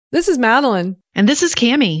This is Madeline. And this is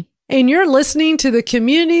Cammie. And you're listening to the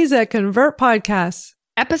Communities That Convert podcast.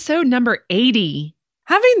 Episode number 80.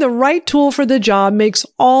 Having the right tool for the job makes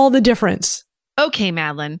all the difference. Okay,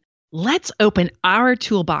 Madeline, let's open our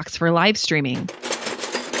toolbox for live streaming.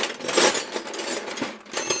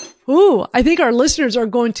 Ooh, I think our listeners are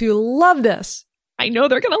going to love this. I know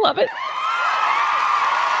they're going to love it.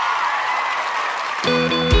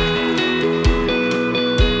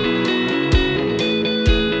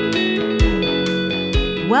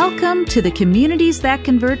 Welcome to the Communities That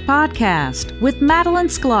Convert podcast with Madeline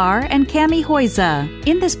Sklar and Cammie Hoyza.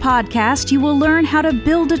 In this podcast, you will learn how to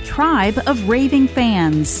build a tribe of raving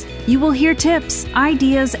fans. You will hear tips,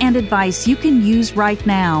 ideas, and advice you can use right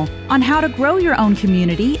now on how to grow your own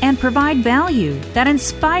community and provide value that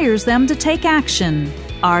inspires them to take action.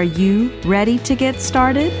 Are you ready to get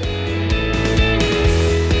started?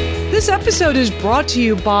 This episode is brought to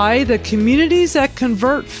you by the Communities That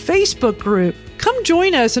Convert Facebook group. Come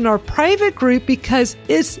join us in our private group because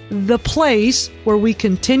it's the place where we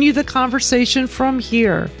continue the conversation from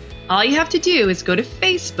here. All you have to do is go to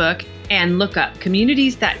Facebook and look up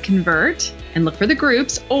Communities That Convert and look for the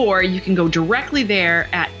groups, or you can go directly there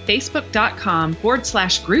at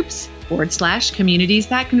facebook.com/groups/Communities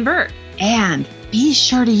That Convert. And be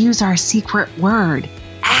sure to use our secret word,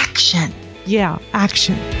 action. Yeah,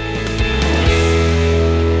 action.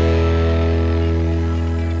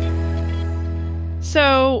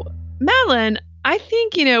 So, Madeline, I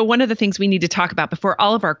think, one of the things we need to talk about before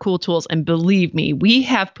all of our cool tools, and believe me, we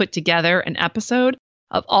have put together an episode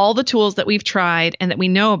of all the tools that we've tried and that we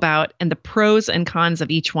know about and the pros and cons of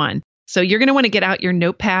each one. So you're going to want to get out your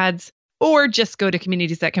notepads or just go to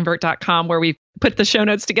communitiesthatconvert.com where we've put the show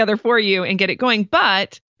notes together for you and get it going.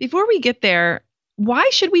 But before we get there, why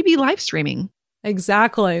should we be live streaming?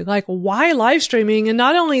 Exactly. Like, why live streaming? And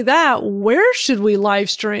not only that, where should we live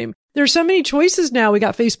stream? There's so many choices now. We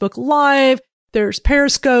got Facebook Live, there's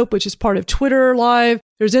Periscope, which is part of Twitter Live,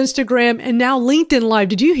 there's Instagram, and now LinkedIn Live.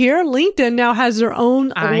 Did you hear? LinkedIn now has their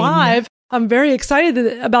own live. I'm very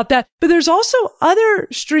excited about that. But there's also other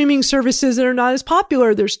streaming services that are not as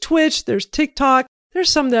popular. There's Twitch, there's TikTok, there's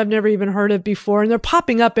some that I've never even heard of before, and they're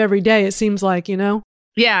popping up every day, it seems like,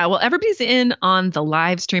 Yeah, well, everybody's in on the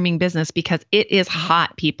live streaming business because it is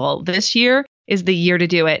hot, people. This year is the year to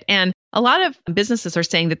do it. And a lot of businesses are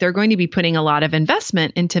saying that they're going to be putting a lot of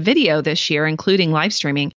investment into video this year, including live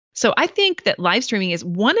streaming. So I think that live streaming is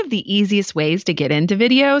one of the easiest ways to get into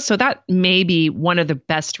video. So that may be one of the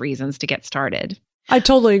best reasons to get started. I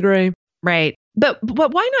totally agree. Right. But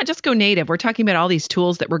why not just go native? We're talking about all these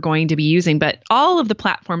tools that we're going to be using, but all of the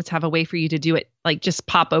platforms have a way for you to do it. Like just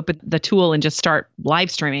pop open the tool and just start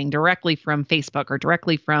live streaming directly from Facebook or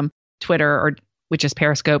directly from Twitter, which is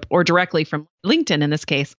Periscope, or directly from LinkedIn in this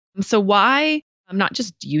case. So why not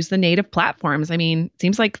just use the native platforms? I mean, it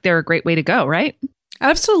seems like they're a great way to go, right?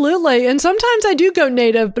 Absolutely. And sometimes I do go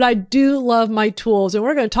native, but I do love my tools. And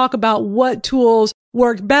we're going to talk about what tools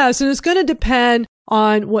work best. And it's going to depend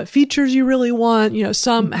on what features you really want.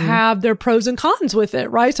 Some have their pros and cons with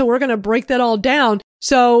it, right? So we're going to break that all down.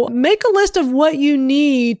 So make a list of what you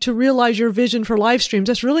need to realize your vision for live streams.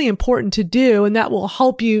 That's really important to do. And that will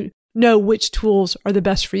help you know which tools are the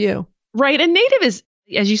best for you. Right. And native is,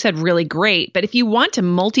 as you said, really great. But if you want to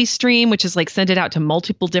multi-stream, which is like send it out to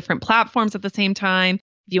multiple different platforms at the same time,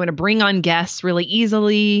 if you want to bring on guests really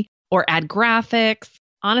easily or add graphics,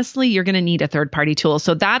 honestly, you're going to need a third-party tool.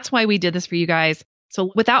 So that's why we did this for you guys.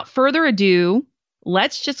 So without further ado,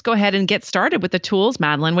 let's just go ahead and get started with the tools.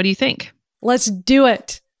 Madeline, what do you think? Let's do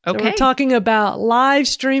it. Okay. So we're talking about live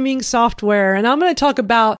streaming software, and I'm going to talk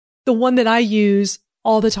about the one that I use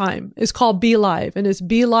all the time. It's called BeLive, and it's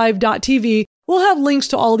BeLive.tv. We'll have links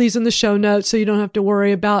to all these in the show notes, so you don't have to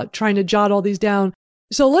worry about trying to jot all these down.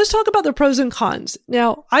 So let's talk about the pros and cons.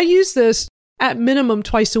 Now, I use this at minimum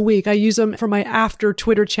twice a week. I use them for my after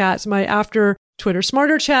Twitter chats, my after Twitter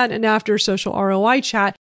Smarter chat, and after Social ROI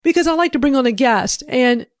chat, because I like to bring on a guest.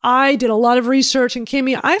 And I did a lot of research, and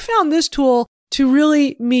Cammie, I found this tool to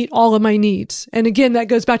really meet all of my needs. And again, that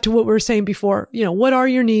goes back to what we were saying before. What are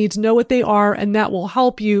your needs? Know what they are, and that will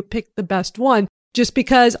help you pick the best one. Just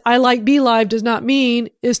because I like BeLive does not mean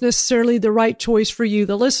it's necessarily the right choice for you,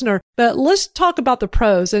 the listener. But let's talk about the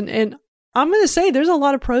pros. And I'm going to say there's a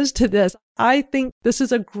lot of pros to this. I think this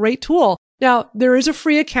is a great tool. Now, there is a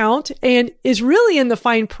free account, and it's really in the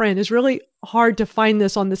fine print. It's really hard to find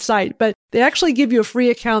this on the site, but they actually give you a free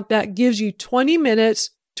account that gives you 20 minutes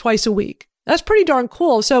twice a week. That's pretty darn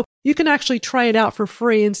cool. So you can actually try it out for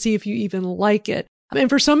free and see if you even like it. And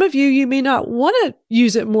for some of you, you may not want to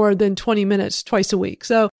use it more than 20 minutes twice a week.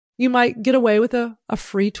 So you might get away with a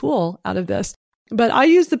free tool out of this. but I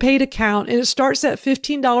use the paid account and it starts at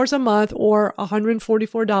 $15 a month or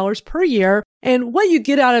 $144 per year. And what you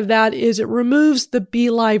get out of that is it removes the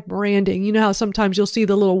BeLive branding. You know how sometimes you'll see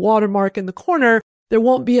the little watermark in the corner. There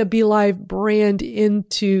won't be a BeLive brand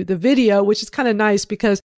into the video, which is kind of nice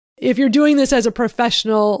because if you're doing this as a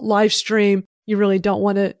professional live stream, you really don't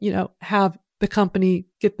want to, have the company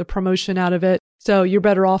get the promotion out of it. So you're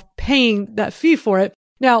better off paying that fee for it.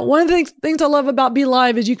 Now, one of the things I love about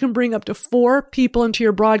BeLive is you can bring up to 4 people into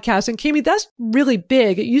your broadcast. And Cami, that's really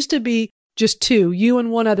big. It used to be just 2, you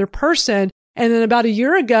and one other person. And then about a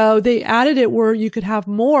year ago, they added it where you could have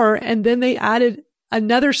more. And then they added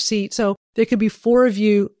another seat. So there could be 4 of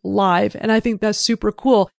you live. And I think that's super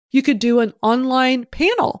cool. You could do an online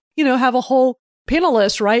panel, have a whole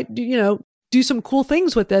panelist, right? Do some cool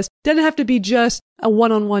things with this. Doesn't have to be just a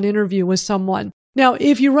one-on-one interview with someone. Now,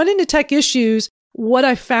 if you run into tech issues, what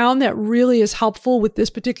I found that really is helpful with this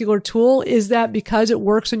particular tool is that because it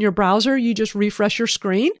works in your browser, you just refresh your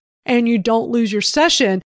screen and you don't lose your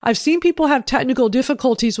session. I've seen people have technical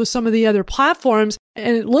difficulties with some of the other platforms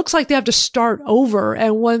and it looks like they have to start over.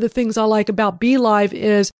 And one of the things I like about BeLive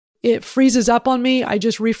is it freezes up on me. I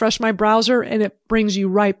just refresh my browser and it brings you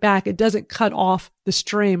right back. It doesn't cut off the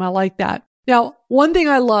stream. I like that. Now, one thing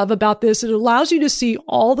I love about this, it allows you to see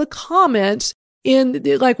all the comments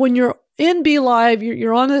like when you're in BeLive,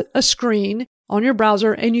 you're on a screen on your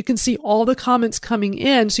browser and you can see all the comments coming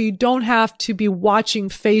in. So you don't have to be watching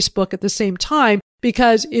Facebook at the same time,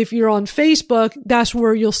 because if you're on Facebook, that's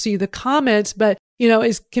where you'll see the comments. But,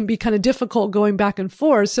 it can be kind of difficult going back and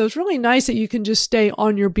forth. So it's really nice that you can just stay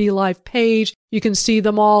on your BeLive page. You can see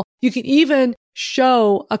them all. You can even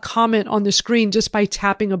show a comment on the screen just by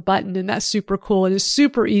tapping a button. And that's super cool. It is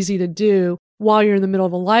super easy to do while you're in the middle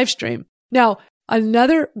of a live stream. Now,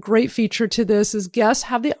 another great feature to this is guests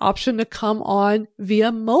have the option to come on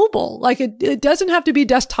via mobile. Like it doesn't have to be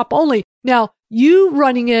desktop only. Now, you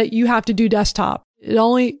running it, you have to do desktop. It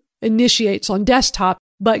only initiates on desktop,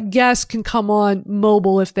 but guests can come on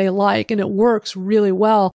mobile if they like. And it works really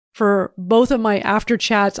well for both of my after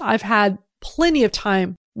chats. I've had plenty of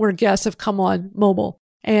time where guests have come on mobile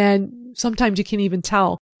and sometimes you can't even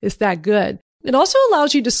tell it's that good. It also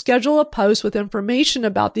allows you to schedule a post with information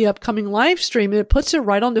about the upcoming live stream and it puts it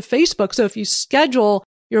right onto Facebook. So if you schedule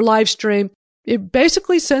your live stream, it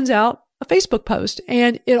basically sends out a Facebook post,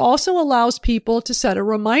 and it also allows people to set a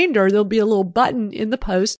reminder. There'll be a little button in the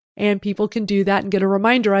post and people can do that and get a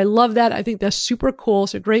reminder. I love that. I think that's super cool.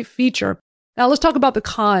 It's a great feature. Now let's talk about the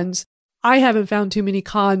cons. I haven't found too many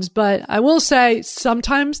cons, but I will say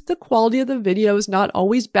sometimes the quality of the video is not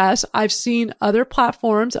always best. I've seen other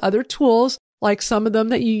platforms, other tools, like some of them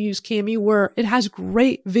that you use, Cami, where it has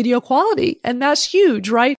great video quality, and that's huge,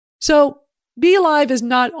 right? So BeLive is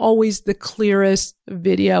not always the clearest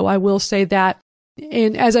video. I will say that.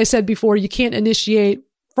 And as I said before, you can't initiate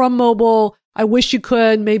from mobile. I wish you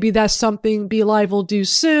could. Maybe that's something BeLive will do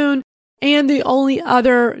soon. And the only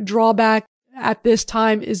other drawback at this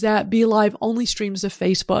time is that BeLive only streams to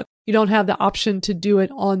Facebook. You don't have the option to do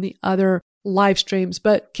it on the other live streams.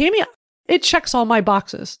 But Cami, it checks all my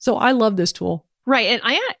boxes. So I love this tool. Right. And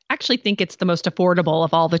I actually think it's the most affordable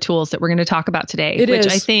of all the tools that we're going to talk about today, which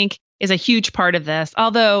I think is a huge part of this.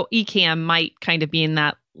 Although Ecamm might kind of be in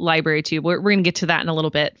that library too. We're going to get to that in a little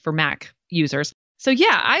bit for Mac users. So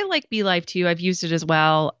yeah, I like BeLive too. I've used it as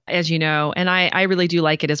well, as you know, and I really do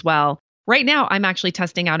like it as well. Right now, I'm actually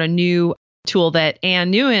testing out a new tool that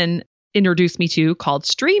Ann Nguyen introduced me to called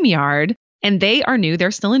StreamYard. And they are new. They're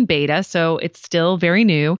still in beta, so it's still very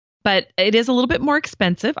new. But it is a little bit more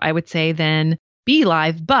expensive, I would say, than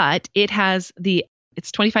BeLive. But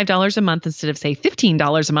it's $25 a month instead of, say,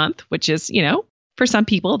 $15 a month, which is, for some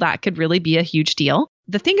people, that could really be a huge deal.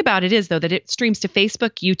 The thing about it is, though, that it streams to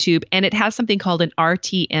Facebook, YouTube, and it has something called an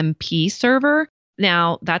RTMP server.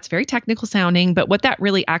 Now, that's very technical sounding, but what that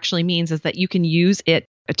really actually means is that you can use it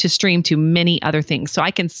to stream to many other things. So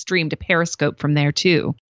I can stream to Periscope from there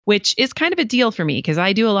too, which is kind of a deal for me because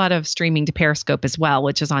I do a lot of streaming to Periscope as well,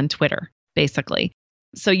 which is on Twitter, basically.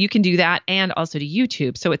 So you can do that and also to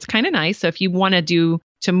YouTube. So it's kind of nice. So if you want to do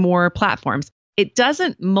to more platforms, it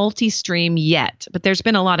doesn't multi-stream yet, but there's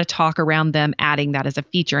been a lot of talk around them adding that as a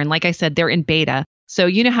feature. And like I said, they're in beta. So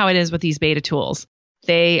you know how it is with these beta tools.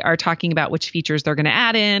 They are talking about which features they're going to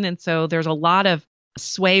add in. And so there's a lot of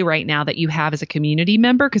sway right now that you have as a community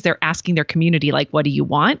member because they're asking their community, like, what do you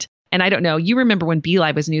want? And I don't know, you remember when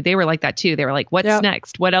BeLive was new, they were like that too. They were like, what's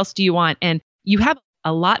next? What else do you want? And you have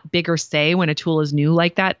a lot bigger say when a tool is new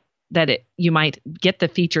like that that you might get the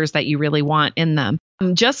features that you really want in them.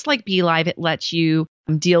 Just like Be Live, it lets you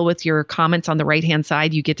deal with your comments on the right-hand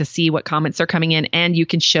side. You get to see what comments are coming in, and you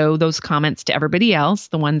can show those comments to everybody else,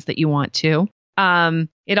 the ones that you want to.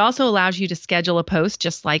 It also allows you to schedule a post,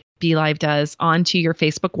 just like Be Live does, onto your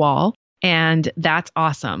Facebook wall. And that's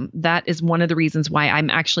awesome. That is one of the reasons why I'm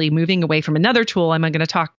actually moving away from another tool I'm going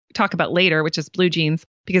to talk about later, which is BlueJeans,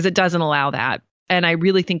 because it doesn't allow that. And I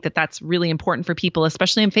really think that that's really important for people,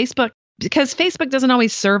 especially on Facebook, because Facebook doesn't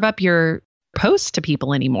always serve up your posts to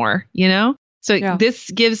people anymore, So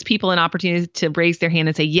This gives people an opportunity to raise their hand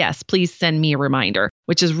and say, yes, please send me a reminder,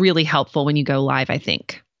 which is really helpful when you go live, I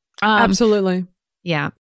think. Absolutely.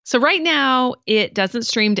 Yeah. So right now it doesn't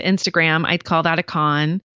stream to Instagram. I'd call that a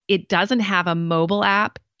con. It doesn't have a mobile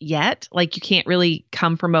app yet. Like you can't really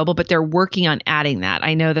come from mobile, but they're working on adding that.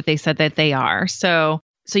 I know that they said that they are. So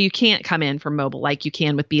you can't come in from mobile like you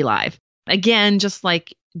can with Be Live. Again, just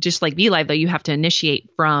like Be Live, though, you have to initiate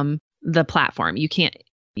from the platform. You can't,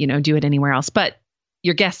 do it anywhere else. But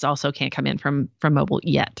your guests also can't come in from mobile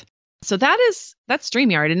yet. So that's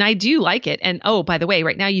StreamYard, and I do like it. And oh, by the way,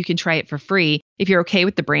 right now you can try it for free if you're okay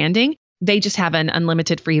with the branding. They just have an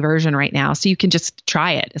unlimited free version right now. So you can just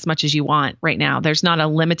try it as much as you want right now. There's not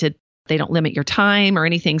they don't limit your time or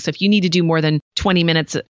anything. So if you need to do more than 20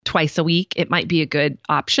 minutes twice a week, it might be a good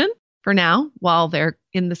option for now while they're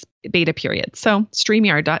in this beta period. So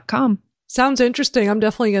StreamYard.com. Sounds interesting. I'm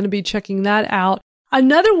definitely going to be checking that out.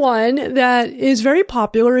 Another one that is very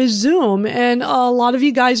popular is Zoom. And a lot of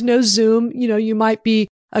you guys know Zoom. You might be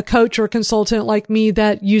a coach or a consultant like me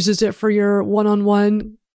that uses it for your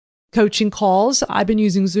one-on-one coaching calls. I've been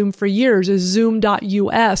using Zoom for years. Is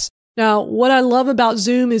zoom.us. Now, what I love about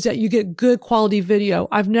Zoom is that you get good quality video.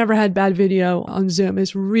 I've never had bad video on Zoom.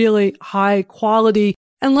 It's really high quality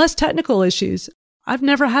and less technical issues. I've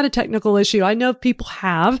never had a technical issue. I know people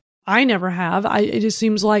have. I never have. It just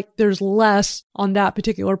seems like there's less on that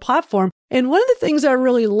particular platform. And one of the things I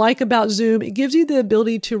really like about Zoom, it gives you the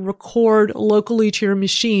ability to record locally to your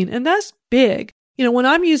machine. And that's big. When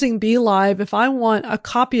I'm using Be Live, if I want a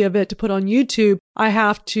copy of it to put on YouTube, I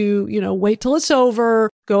have to, wait till it's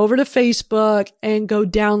over, go over to Facebook and go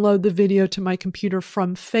download the video to my computer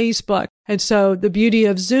from Facebook. And so the beauty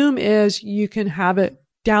of Zoom is you can have it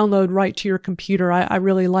download right to your computer. I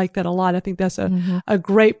really like that a lot. I think that's a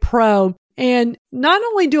great pro. And not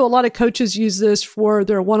only do a lot of coaches use this for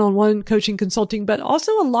their one-on-one coaching consulting, but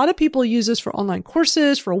also a lot of people use this for online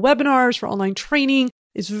courses, for webinars, for online training.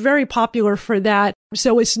 It's very popular for that.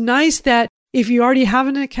 So it's nice that if you already have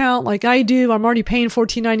an account like I do, I'm already paying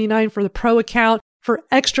 $14.99 for the pro account. For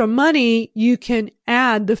extra money, you can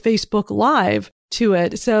add the Facebook Live to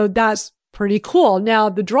it. So that's pretty cool. Now,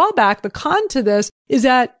 the con to this is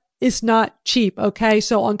that it's not cheap. Okay.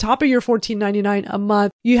 So on top of your $14.99 a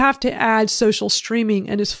month, you have to add social streaming,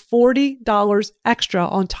 and it's $40 extra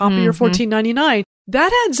on top of your $14.99.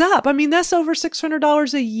 That adds up. I mean, that's over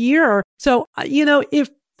 $600 a year. So, if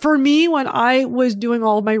for me, when I was doing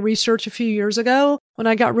all of my research a few years ago, when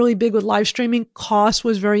I got really big with live streaming, cost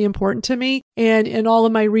was very important to me. And in all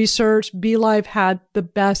of my research, Be Live had the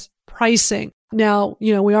best pricing. Now,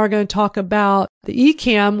 we are going to talk about the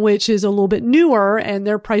Ecamm, which is a little bit newer, and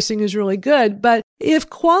their pricing is really good. But if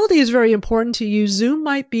quality is very important to you, Zoom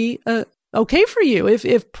might be okay for you.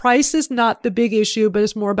 If price is not the big issue, but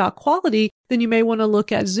it's more about quality, then you may want to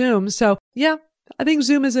look at Zoom. So yeah, I think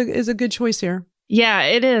Zoom is a good choice here. Yeah,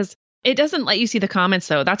 it is. It doesn't let you see the comments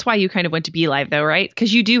though. That's why you kind of went to Be Live though, right?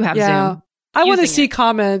 Because you do have Zoom. I want to see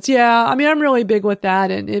comments. Yeah. I mean, I'm really big with that,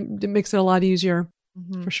 and it makes it a lot easier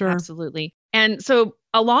for sure. Absolutely. And so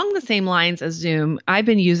along the same lines as Zoom, I've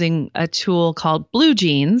been using a tool called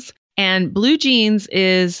BlueJeans, and BlueJeans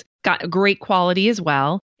is got great quality as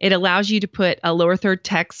well. It allows you to put a lower third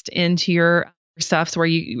text into your stuff, so where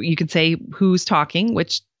you can say who's talking,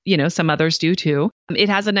 which, some others do too. It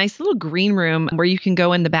has a nice little green room where you can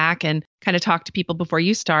go in the back and kind of talk to people before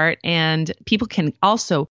you start. And people can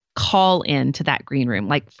also call in to that green room,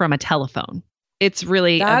 like from a telephone. It's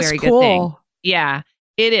really a very good thing. Yeah,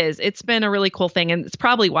 it is. It's been a really cool thing. And it's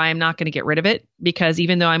probably why I'm not going to get rid of it, because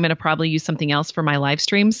even though I'm going to probably use something else for my live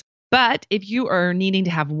streams, but if you are needing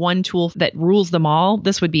to have one tool that rules them all,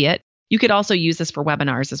 this would be it. You could also use this for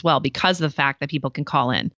webinars as well, because of the fact that people can call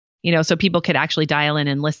in, so people could actually dial in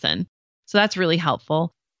and listen. So that's really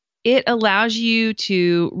helpful. It allows you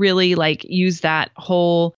to really use that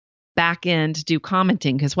whole back end to do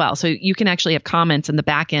commenting as well. So you can actually have comments in the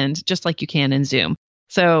back end, just like you can in Zoom.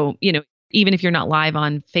 So, even if you're not live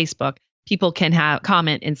on Facebook, people can have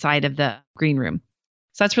comment inside of the green room.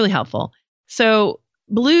 So that's really helpful. So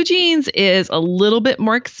BlueJeans is a little bit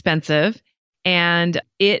more expensive. And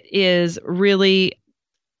it is really,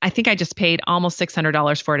 I think I just paid almost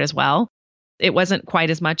 $600 for it as well. It wasn't quite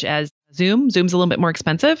as much as Zoom. Zoom's a little bit more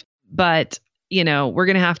expensive, but we're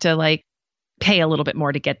going to have to pay a little bit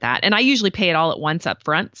more to get that. And I usually pay it all at once up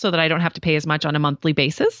front so that I don't have to pay as much on a monthly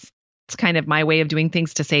basis. It's kind of my way of doing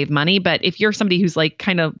things to save money. But if you're somebody who's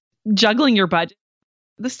kind of juggling your budget,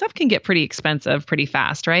 the stuff can get pretty expensive pretty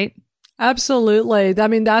fast, right? Absolutely. I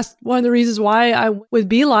mean, that's one of the reasons why I with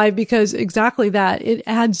BeLive, because exactly that. It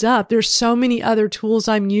adds up. There's so many other tools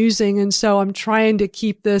I'm using. And so I'm trying to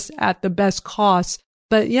keep this at the best cost.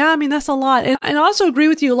 But yeah, I mean, that's a lot. And I also agree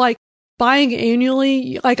with you, buying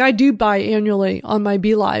annually, I do buy annually on my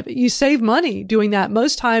BeLive. You save money doing that.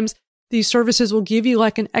 Most times these services will give you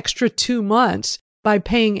an extra 2 months by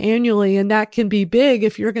paying annually. And that can be big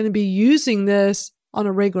if you're going to be using this on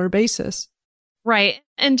a regular basis. Right.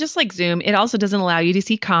 And just like Zoom, it also doesn't allow you to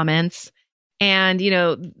see comments. And,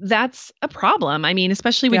 that's a problem. I mean,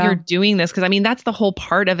 especially when you're doing this, because that's the whole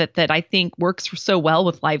part of it that I think works so well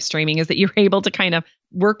with live streaming is that you're able to kind of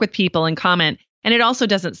work with people and comment. And it also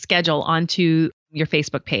doesn't schedule onto your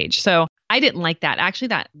Facebook page. So I didn't like that. Actually,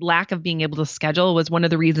 that lack of being able to schedule was one of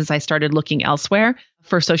the reasons I started looking elsewhere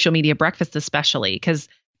for social media breakfast, especially because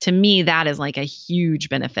to me, that is a huge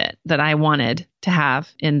benefit that I wanted to have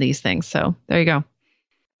in these things. So there you go.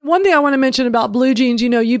 One thing I want to mention about Blue Jeans,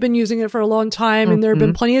 you've been using it for a long time, and there have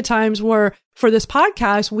been plenty of times where for this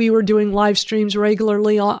podcast, we were doing live streams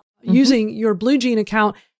regularly using your Blue Jean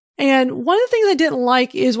account. And one of the things I didn't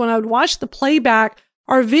like is when I would watch the playback,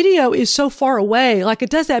 our video is so far away, it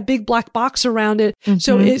does that big black box around it.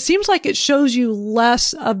 So it seems like it shows you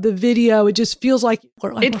less of the video. It just feels like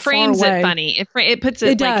it frames it funny. It puts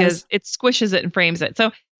it it squishes it and frames it.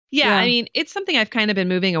 So yeah, I mean, it's something I've kind of been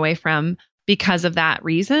moving away from because of that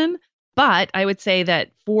reason. But I would say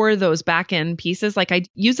that for those back end pieces, I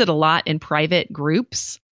use it a lot in private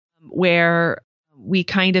groups where we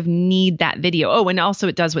kind of need that video. Oh, and also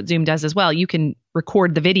it does what Zoom does as well. You can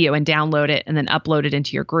record the video and download it and then upload it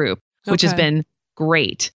into your group, which has been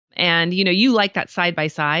great. And, you like that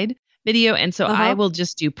side-by-side video. And so I will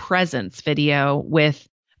just do presence video with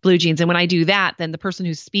Blue Jeans. And when I do that, then the person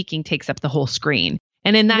who's speaking takes up the whole screen.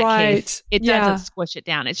 And in that case, it doesn't squish it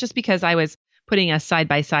down. It's just because I was putting us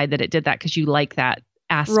side-by-side that it did that because you like that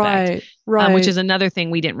aspect, which is another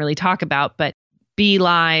thing we didn't really talk about. But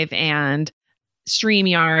BeLive and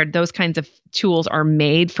StreamYard, those kinds of tools are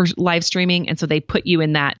made for live streaming. And so they put you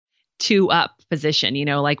in that 2-up position,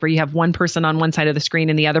 where you have one person on one side of the screen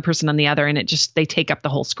and the other person on the other, and they take up the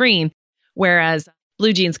whole screen. Whereas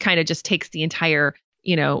Blue Jeans kind of just takes the entire,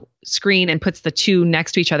 screen and puts the two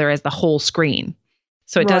next to each other as the whole screen.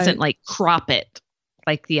 So it doesn't crop it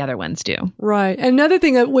like the other ones do. Right. Another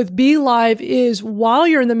thing with BeLive is while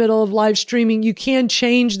you're in the middle of live streaming, you can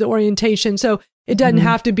change the orientation. So it doesn't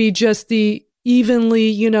have to be just the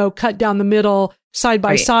evenly, cut down the middle side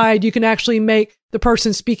by side. You can actually make the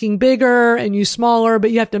person speaking bigger and you smaller,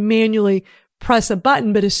 but you have to manually press a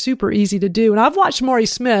button, but it's super easy to do. And I've watched Maury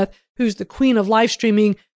Smith, who's the queen of live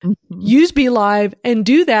streaming, use BeLive and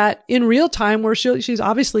do that in real time where she's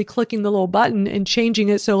obviously clicking the little button and changing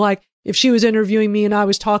it. So if she was interviewing me and I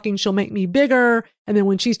was talking, she'll make me bigger. And then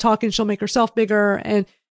when she's talking, she'll make herself bigger. And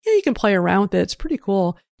you can play around with it. It's pretty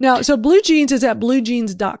cool. Now, so Blue Jeans is at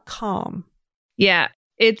bluejeans.com. Yeah,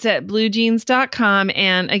 it's at bluejeans.com.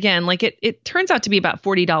 And again, it turns out to be about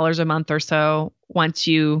 $40 a month or so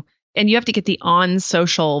and you have to get the on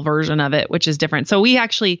social version of it, which is different. So we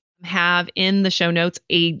actually have in the show notes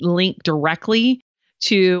a link directly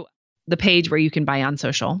to the page where you can buy on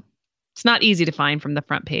social. It's not easy to find from the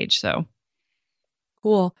front page. So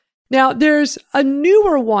cool. Now there's a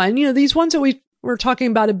newer one, these ones that we're talking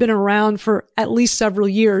about have been around for at least several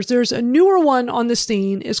years. There's a newer one on the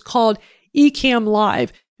scene. It's called Ecamm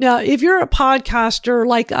Live. Now, if you're a podcaster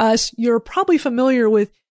like us, you're probably familiar with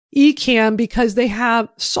Ecamm because they have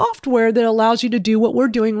software that allows you to do what we're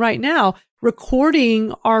doing right now,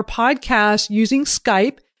 recording our podcast using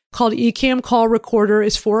Skype called Ecamm Call Recorder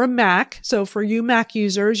is for a Mac. So for you Mac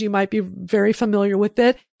users, you might be very familiar with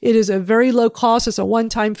it. It is a very low cost. It's a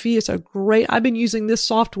one-time fee. I've been using this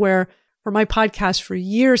software for my podcast for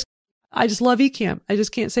years. I just love Ecamm. I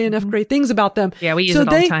just can't say enough great things about them. Yeah, we use it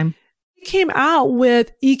all the time. Came out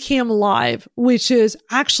with Ecamm Live, which is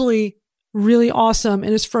actually really awesome.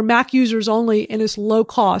 And it's for Mac users only. And it's low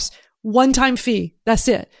cost, one-time fee. That's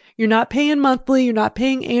it. You're not paying monthly. You're not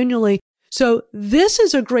paying annually. So this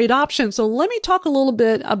is a great option. So let me talk a little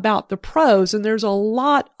bit about the pros. And there's a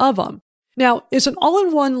lot of them. Now, it's an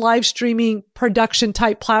all-in-one live streaming production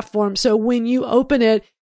type platform. So when you open it,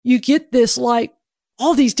 you get this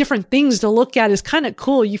all these different things to look at is kind of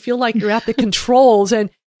cool. You feel like you're at the controls and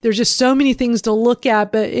there's just so many things to look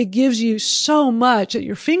at, but it gives you so much at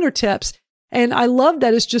your fingertips. And I love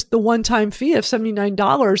that it's just the one-time fee of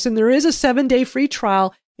 $79. And there is a 7-day free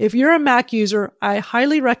trial. If you're a Mac user, I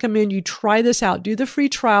highly recommend you try this out. Do the free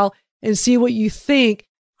trial and see what you think.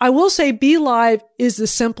 I will say Be Live is the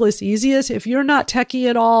simplest, easiest. If you're not techie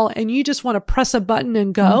at all and you just want to press a button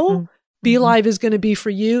and go, Be Live is going to be for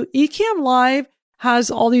you. Ecamm Live has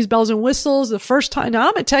all these bells and whistles. The first time, now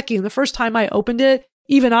I'm a techie, and the first time I opened it,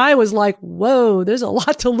 even I was like, whoa, there's a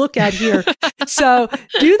lot to look at here. So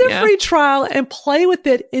do the free trial and play with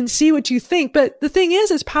it and see what you think. But the thing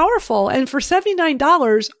is, it's powerful. And for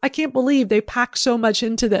 $79, I can't believe they pack so much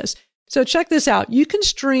into this. So check this out. You can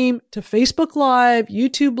stream to Facebook Live,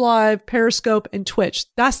 YouTube Live, Periscope, and Twitch.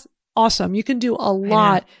 That's awesome. You can do a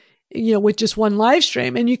lot, with just one live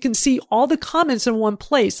stream, and you can see all the comments in one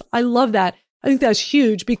place. I love that. I think that's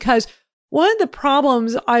huge because one of the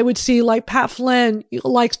problems I would see, like Pat Flynn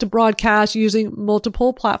likes to broadcast using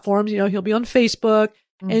multiple platforms. He'll be on Facebook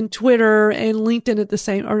and Twitter and LinkedIn at the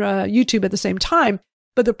same, or YouTube at the same time.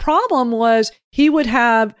 But the problem was he would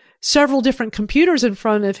have several different computers in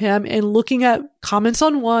front of him and looking at comments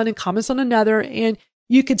on one and comments on another. And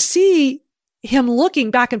you could see him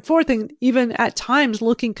looking back and forth and even at times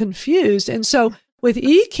looking confused. And so with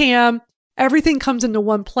Ecamm, everything comes into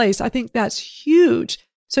one place. I think that's huge.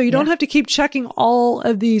 So you don't have to keep checking all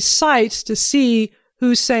of these sites to see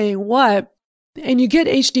who's saying what. And you get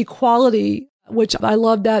HD quality, which I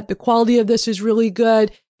love that. The quality of this is really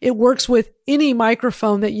good. It works with any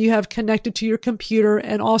microphone that you have connected to your computer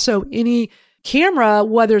and also any camera,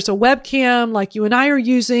 whether it's a webcam like you and I are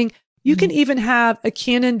using. You can even have a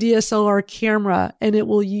Canon DSLR camera and it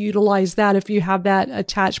will utilize that if you have that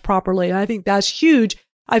attached properly. And I think that's huge.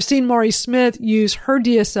 I've seen Maury Smith use her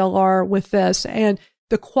DSLR with this and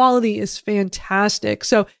the quality is fantastic.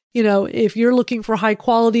 So, if you're looking for high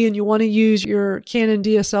quality and you want to use your Canon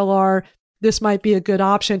DSLR, this might be a good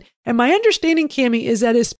option. And my understanding, Cammie, is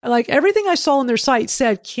that it's like everything I saw on their site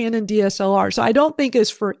said Canon DSLR. So I don't think it's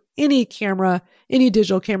for any camera, any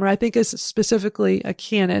digital camera. I think it's specifically a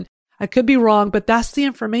Canon. I could be wrong, but that's the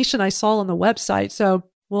information I saw on the website. So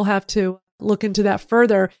we'll have to look into that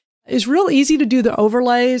further. It's real easy to do the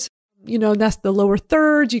overlays. That's the lower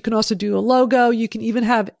thirds. You can also do a logo. You can even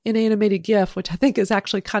have an animated GIF, which I think is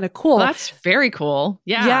actually kind of cool. Well, that's very cool.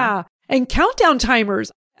 Yeah. Yeah. And countdown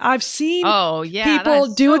timers. I've seen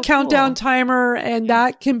people do a countdown timer, and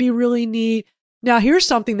that can be really neat. Now, here's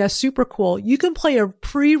something that's super cool. You can play a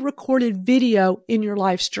pre-recorded video in your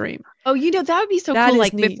live stream. Oh, that would be so cool.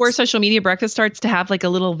 Like neat. Before Social Media Breakfast starts to have like a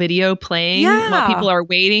little video playing while people are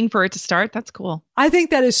waiting for it to start. That's cool. I think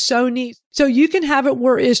that is so neat. So you can have it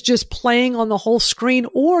where it's just playing on the whole screen,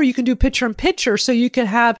 or you can do picture in picture. So you could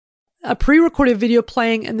have a pre-recorded video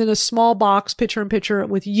playing and then a small box picture in picture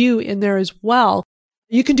with you in there as well.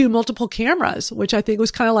 You can do multiple cameras, which I think was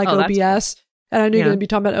kind of like OBS. Cool. And I know you're going to be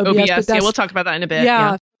talking about OBS. But we'll talk about that in a bit.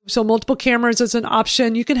 Yeah. So multiple cameras is an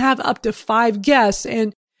option. You can have up to 5 guests,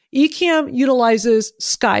 and Ecamm utilizes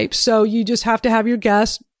Skype. So you just have to have your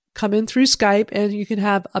guests come in through Skype and you can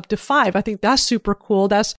have up to 5. I think that's super cool.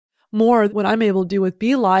 That's more what I'm able to do with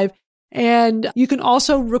Be Live. And you can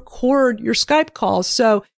also record your Skype calls.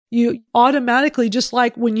 So you automatically, just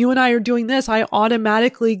like when you and I are doing this, I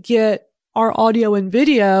automatically get our audio and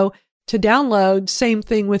video to download. Same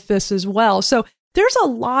thing with this as well. So there's a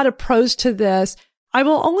lot of pros to this. I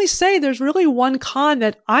will only say there's really one con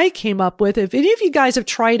that I came up with. If any of you guys have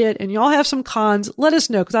tried it and y'all have some cons, let us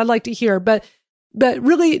know because I'd like to hear. But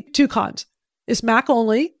really 2 cons. It's Mac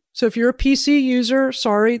only. So if you're a PC user,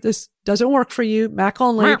 sorry, this doesn't work for you. Mac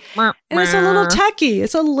only. And it's a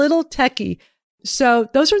little techie. So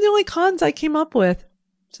those are the only cons I came up with.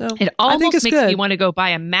 So it almost makes me want to go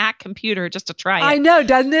buy a Mac computer just to try it. I know,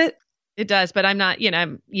 doesn't it? It does, but I'm not,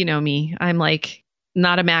 me. I'm like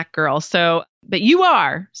not a Mac girl. So, but you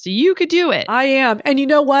are, so you could do it. I am. And you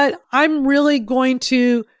know what? I'm really going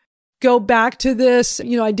to go back to this.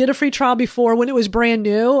 I did a free trial before when it was brand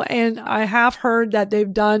new, and I have heard that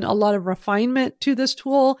they've done a lot of refinement to this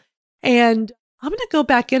tool. And I'm going to go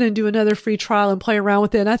back in and do another free trial and play around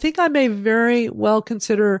with it. And I think I may very well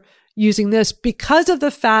consider using this because of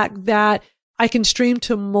the fact that I can stream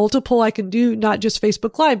to multiple. I can do not just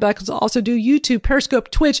Facebook Live, but I can also do YouTube,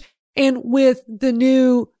 Periscope, Twitch. And with the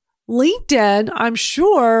new LinkedIn, I'm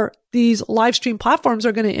sure these live stream platforms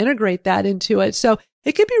are going to integrate that into it. So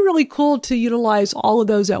it could be really cool to utilize all of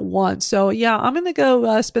those at once. So yeah, I'm going to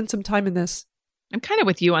go spend some time in this. I'm kind of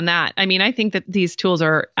with you on that. I mean, I think that these tools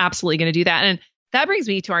are absolutely going to do that. And that brings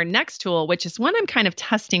me to our next tool, which is one I'm kind of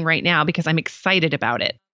testing right now because I'm excited about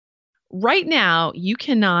it. Right now, you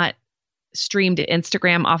cannot stream to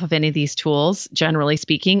Instagram off of any of these tools, generally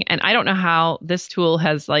speaking. And I don't know how this tool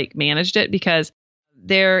has like managed it because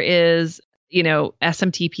there is,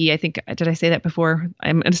 SMTP. I think, did I say that before?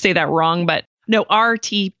 I'm going to say that wrong, but no,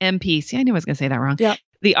 RTMP. See, I knew I was going to say that wrong. Yeah.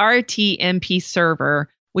 The RTMP server,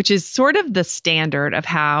 which is sort of the standard of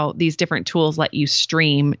how these different tools let you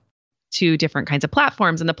stream to different kinds of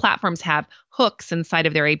platforms. And the platforms have hooks inside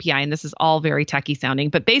of their API. And this is all very techie sounding.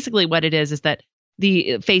 But basically what it is that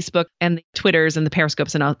the Facebook and the Twitters and the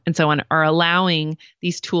Periscopes and so on are allowing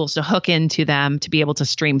these tools to hook into them to be able to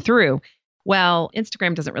stream through. Well,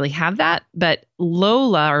 Instagram doesn't really have that, but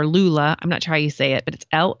Loola, I'm not sure how you say it, but it's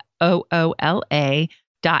LOOLA.TV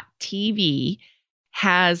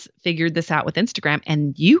has figured this out with Instagram,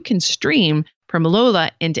 and you can stream from Loola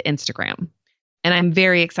into Instagram. And I'm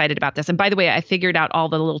very excited about this. And by the way, I figured out all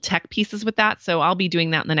the little tech pieces with that. So I'll be doing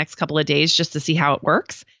that in the next couple of days just to see how it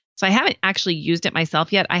works. So I haven't actually used it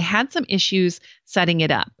myself yet. I had some issues setting it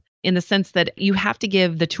up in the sense that you have to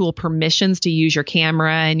give the tool permissions to use your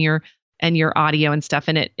camera and your audio and stuff.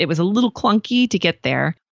 And it was a little clunky to get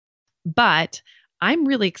there. But I'm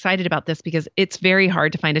really excited about this because it's very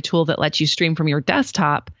hard to find a tool that lets you stream from your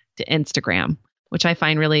desktop to Instagram, which I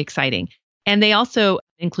find really exciting. And they also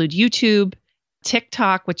include YouTube,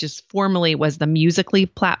 TikTok, which formerly was the Musical.ly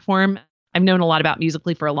platform. I've known a lot about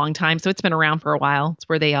Musical.ly for a long time, so it's been around for a while. It's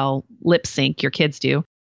where they all lip sync, your kids do.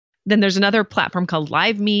 Then there's another platform called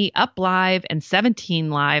LiveMe, UpLive, and 17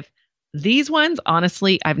 Live. These ones,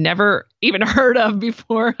 honestly, I've never even heard of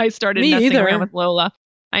before I started messing around with Loola.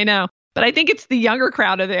 I know, but I think it's the younger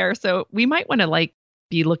crowd of there, so we might want to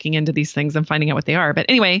be looking into these things and finding out what they are. But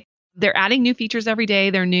anyway, they're adding new features every day.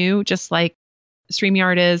 They're new, just like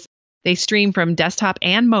StreamYard is. They stream from desktop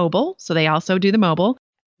and mobile, so they also do the mobile.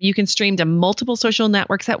 You can stream to multiple social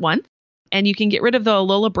networks at once, and you can get rid of the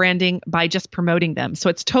Loola branding by just promoting them. So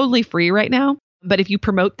it's totally free right now, but if you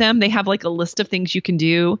promote them, they have like a list of things you can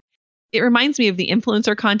do. It reminds me of the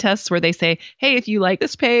influencer contests where they say, hey, if you like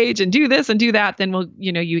this page and do this and do that, then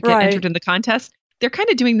you get entered in the contest. They're kind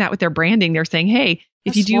of doing that with their branding. They're saying, hey,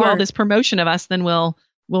 if you do all this promotion of us, then we'll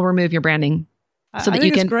remove your branding so that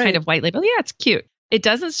you can kind of white label. Yeah, it's cute. It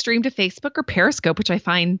doesn't stream to Facebook or Periscope, which I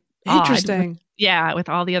find interesting. With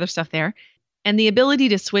all the other stuff there. And the ability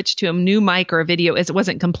to switch to a new mic or a video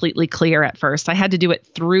wasn't completely clear at first. I had to do it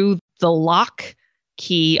through the lock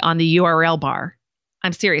key on the URL bar.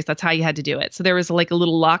 I'm serious. That's how you had to do it. So there was like a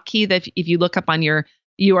little lock key that if you look up on your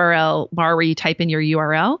URL bar where you type in your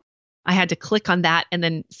URL, I had to click on that and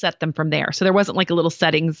then set them from there. So there wasn't like a little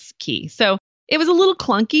settings key. So it was a little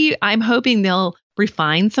clunky. I'm hoping they'll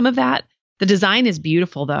refine some of that. The design is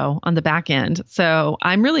beautiful, though, on the back end. So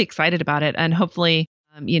I'm really excited about it. And hopefully,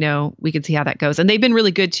 we can see how that goes. And they've been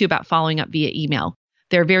really good, too, about following up via email.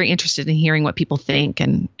 They're very interested in hearing what people think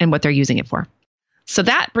and what they're using it for. So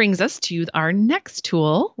that brings us to our next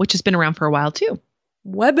tool, which has been around for a while, too.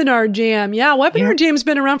 Webinar Jam. Yeah, Webinar Jam's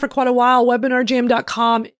been around for quite a while.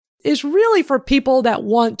 WebinarJam.com is really for people that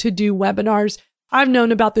want to do webinars. I've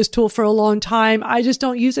known about this tool for a long time. I just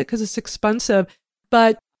don't use it because it's expensive.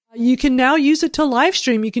 But you can now use it to live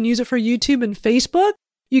stream. You can use it for YouTube and Facebook.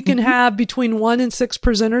 You can have between 1 and 6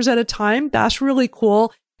 presenters at a time. That's really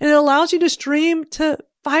cool. And it allows you to stream to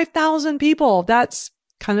 5,000 people. That's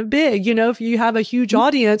kind of big. If you have a huge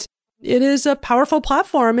audience, it is a powerful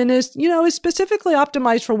platform and is specifically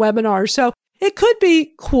optimized for webinars. So it could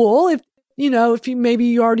be cool if you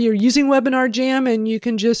already are using Webinar Jam and you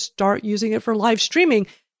can just start using it for live streaming.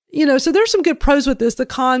 So there's some good pros with this. The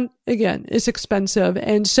con, again, is expensive.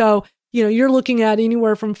 And so, you're looking at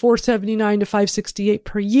anywhere from $479 to $568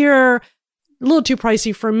 per year. A little too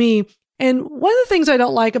pricey for me. And one of the things I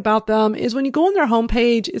don't like about them is when you go on their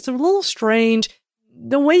homepage, it's a little strange.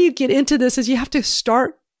 The way you get into this is you have to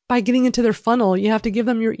start by getting into their funnel. You have to give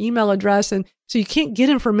them your email address. And so you can't get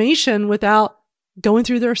information without going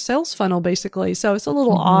through their sales funnel, basically. So it's a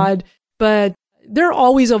little odd, but they're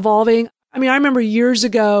always evolving. I mean, I remember years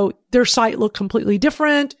ago, their site looked completely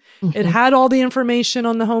different. It had all the information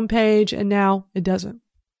on the homepage, and now it doesn't.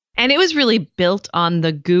 And it was really built on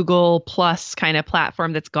the Google Plus kind of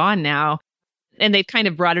platform that's gone now. And they've kind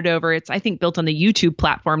of brought it over. It's, I think, built on the YouTube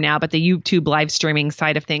platform now, but the YouTube live streaming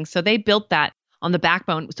side of things. So they built that on the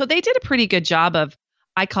backbone. So they did a pretty good job of,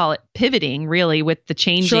 I call it pivoting, really, with the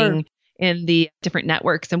changing in the different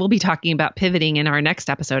networks. And we'll be talking about pivoting in our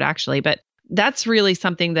next episode, actually. But that's really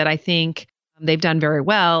something that I think they've done very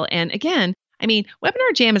well. And again, I mean,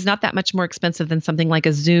 Webinar Jam is not that much more expensive than something like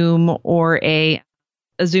a Zoom or a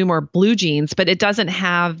a Zoom or Blue Jeans, but it doesn't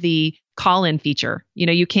have the call-in feature.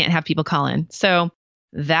 You can't have people call in. So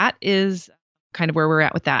that is kind of where we're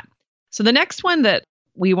at with that. So the next one that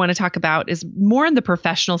we want to talk about is more on the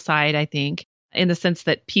professional side, I think, in the sense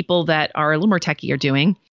that people that are a little more techie are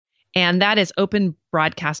doing. And that is Open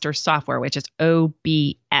Broadcaster Software, which is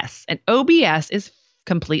OBS. And OBS is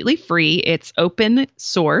completely free. It's open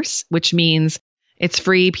source, which means it's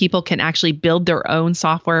free. People can actually build their own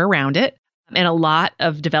software around it. And a lot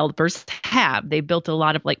of developers have. They built a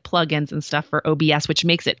lot of like plugins and stuff for OBS, which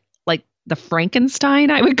makes it like the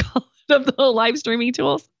Frankenstein, I would call it, of the live streaming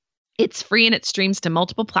tools. It's free and it streams to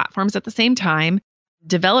multiple platforms at the same time.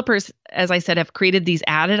 Developers, as I said, have created these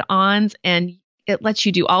added-ons, and it lets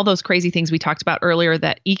you do all those crazy things we talked about earlier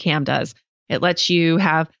that Ecamm does. It lets you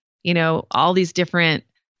have, all these different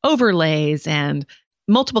overlays and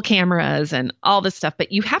multiple cameras and all this stuff,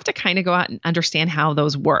 but you have to kind of go out and understand how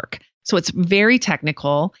those work. So it's very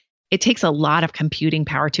technical. It takes a lot of computing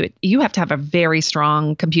power to it. You have to have a very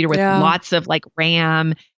strong computer with lots of like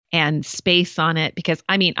RAM and space on it, because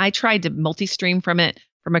I tried to multi-stream from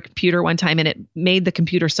a computer one time and it made the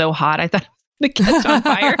computer so hot I thought it was going to catch on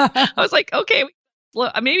fire. I was like, okay,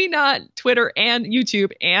 maybe not Twitter and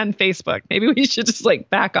YouTube and Facebook. Maybe we should just like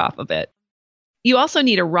back off a bit. You also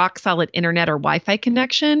need a rock solid internet or Wi-Fi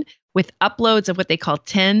connection with uploads of what they call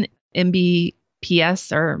 10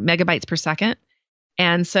 Mbps or megabytes per second.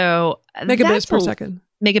 And so megabits per second.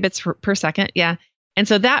 Megabits per second. Yeah. And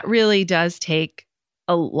so that really does take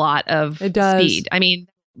a lot of speed.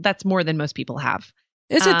 That's more than most people have.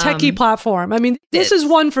 It's a techie platform. This is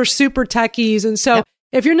one for super techies. And so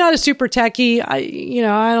if you're not a super techie,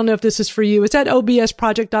 I don't know if this is for you. It's at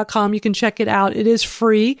obsproject.com. You can check it out. It is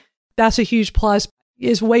free. That's a huge plus.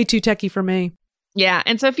 It's way too techie for me. Yeah.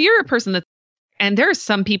 And so if you're a person and there are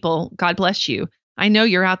some people, God bless you, I know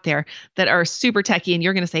you're out there that are super techie and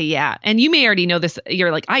you're going to say, yeah. And you may already know this.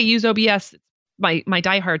 You're like, I use OBS, my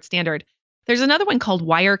diehard standard. There's another one called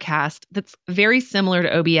Wirecast that's very similar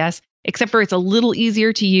to OBS, except for it's a little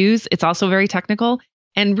easier to use. It's also very technical.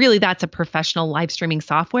 And really, that's a professional live streaming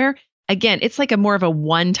software. Again, it's like a more of a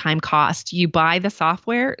one-time cost. You buy the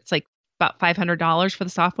software. It's like about $500 for the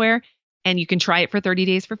software, and you can try it for 30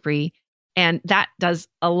 days for free. And that does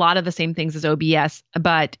a lot of the same things as OBS,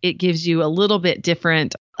 but it gives you a little bit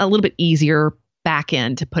different, a little bit easier back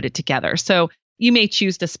end to put it together. So you may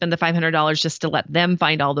choose to spend the $500 just to let them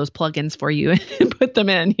find all those plugins for you and put them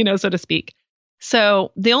in, so to speak.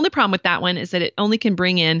 So the only problem with that one is that it only can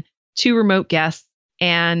bring in 2 remote guests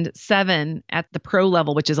and 7 at the pro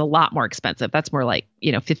level, which is a lot more expensive. That's more like,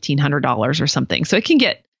 $1,500 or something. So it can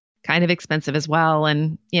get kind of expensive as well.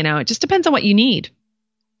 And, it just depends on what you need.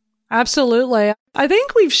 Absolutely. I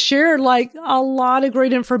think we've shared like a lot of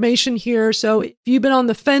great information here. So if you've been on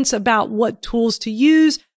the fence about what tools to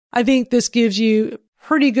use, I think this gives you a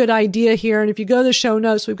pretty good idea here. And if you go to the show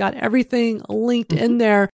notes, we've got everything linked in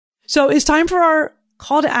there. So it's time for our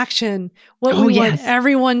call to action, what we want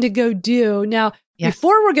everyone to go do. Now,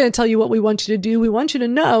 before we're going to tell you what we want you to do, we want you to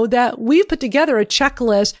know that we've put together a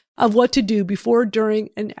checklist of what to do before,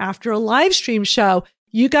 during, and after a live stream show.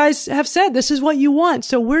 You guys have said this is what you want,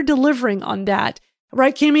 so we're delivering on that.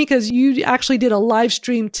 Right, Kimmy? Because you actually did a live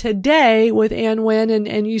stream today with Ann Wynn,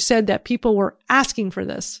 and you said that people were asking for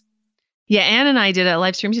this. Yeah, Ann and I did a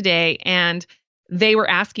live stream today, and they were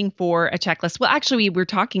asking for a checklist. Well, actually, we were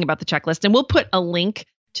talking about the checklist, and we'll put a link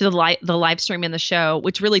to the live stream in the show,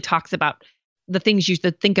 which really talks about the things you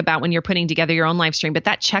should think about when you're putting together your own live stream. But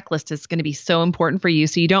that checklist is going to be so important for you,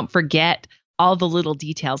 so you don't forget all the little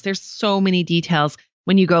details. There's so many details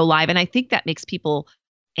when you go live, and I think that makes people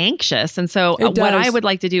anxious. And so what I would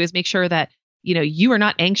like to do is make sure that, you are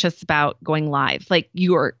not anxious about going live. Like,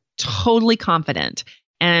 you are totally confident.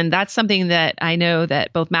 And that's something that I know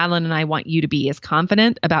that both Madeline and I want you to be, is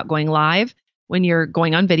confident about going live when you're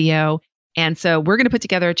going on video. And so we're going to put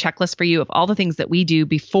together a checklist for you of all the things that we do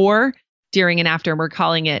before, during, and after. And we're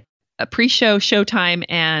calling it a pre-show, showtime,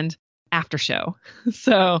 and after show.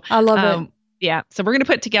 So I love it. Yeah. So we're going to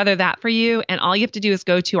put together that for you. And all you have to do is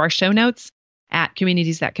go to our show notes at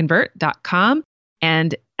communitiesthatconvert.com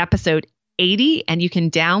and episode 80, and you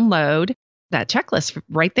can download that checklist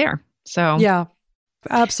right there. So yeah,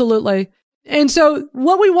 absolutely. And so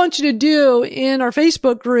what we want you to do in our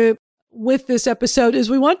Facebook group with this episode is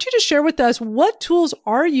we want you to share with us, what tools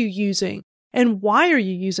are you using and why are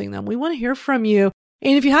you using them? We want to hear from you.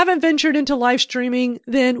 And if you haven't ventured into live streaming,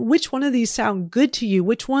 then which one of these sound good to you?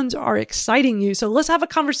 Which ones are exciting you? So let's have a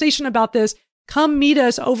conversation about this. Come meet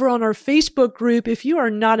us over on our Facebook group. If you are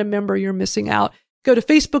not a member, you're missing out. Go to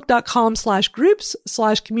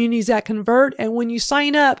facebook.com/groups/communities that convert. And when you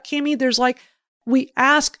sign up, Kimmy, there's like we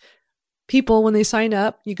ask people when they sign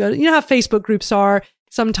up, you know how Facebook groups are.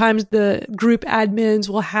 Sometimes the group admins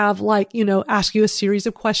will have ask you a series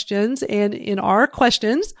of questions. And in our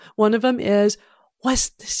questions, one of them is, what's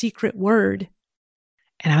the secret word?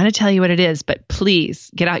 And I'm going to tell you what it is, but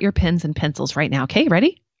please get out your pens and pencils right now. Okay,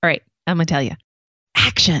 ready? All right, I'm going to tell you.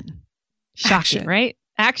 Action. Shocking, right?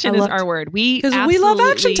 Action is our word. Because we love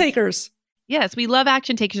action takers. Yes, we love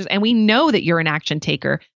action takers, and we know that you're an action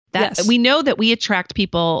taker. Yes. We know that we attract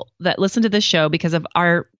people that listen to this show because of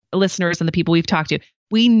our listeners and the people we've talked to.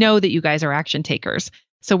 We know that you guys are action takers.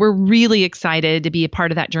 So we're really excited to be a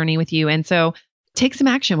part of that journey with you. And so take some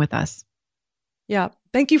action with us. Yeah.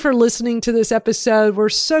 Thank you for listening to this episode. We're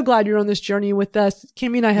so glad you're on this journey with us.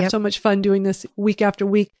 Kimmy and I have so much fun doing this week after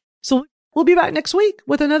week. So we'll be back next week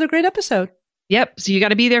with another great episode. Yep. So you got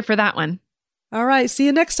to be there for that one. All right. See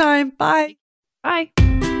you next time. Bye. Bye.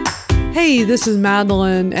 Hey, this is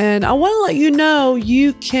Madeline, and I want to let you know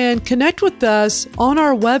you can connect with us on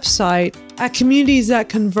our website at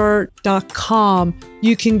communitiesthatconvert.com.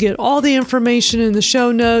 You can get all the information in the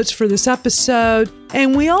show notes for this episode,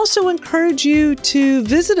 and we also encourage you to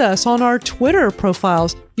visit us on our Twitter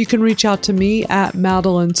profiles. You can reach out to me at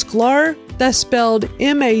Madeline Sklar. That's spelled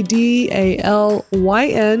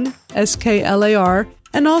MADALYNSKLAR,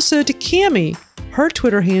 and also to Cami. Her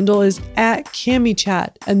Twitter handle is at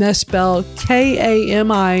CamiChat, and that's spelled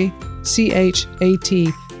KAMICHAT.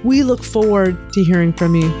 We look forward to hearing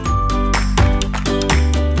from you.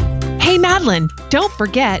 Hey, Madeline, don't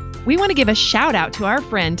forget, we want to give a shout out to our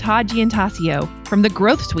friend Todd Giantasio from the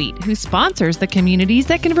Growth Suite, who sponsors the Communities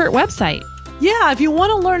That Convert website. Yeah, if you want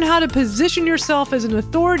to learn how to position yourself as an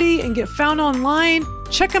authority and get found online,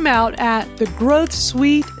 check them out at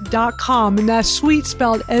thegrowthsuite.com, and that's suite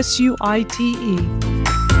spelled SUITE.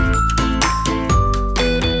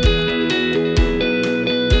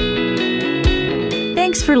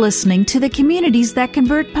 Thanks for listening to the Communities That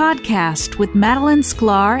Convert podcast with Madeline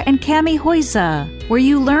Sklar and Cami Hoyza, where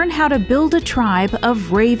you learn how to build a tribe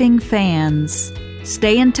of raving fans.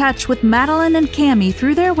 Stay in touch with Madeline and Cami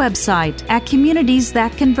through their website at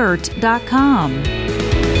communitiesthatconvert.com.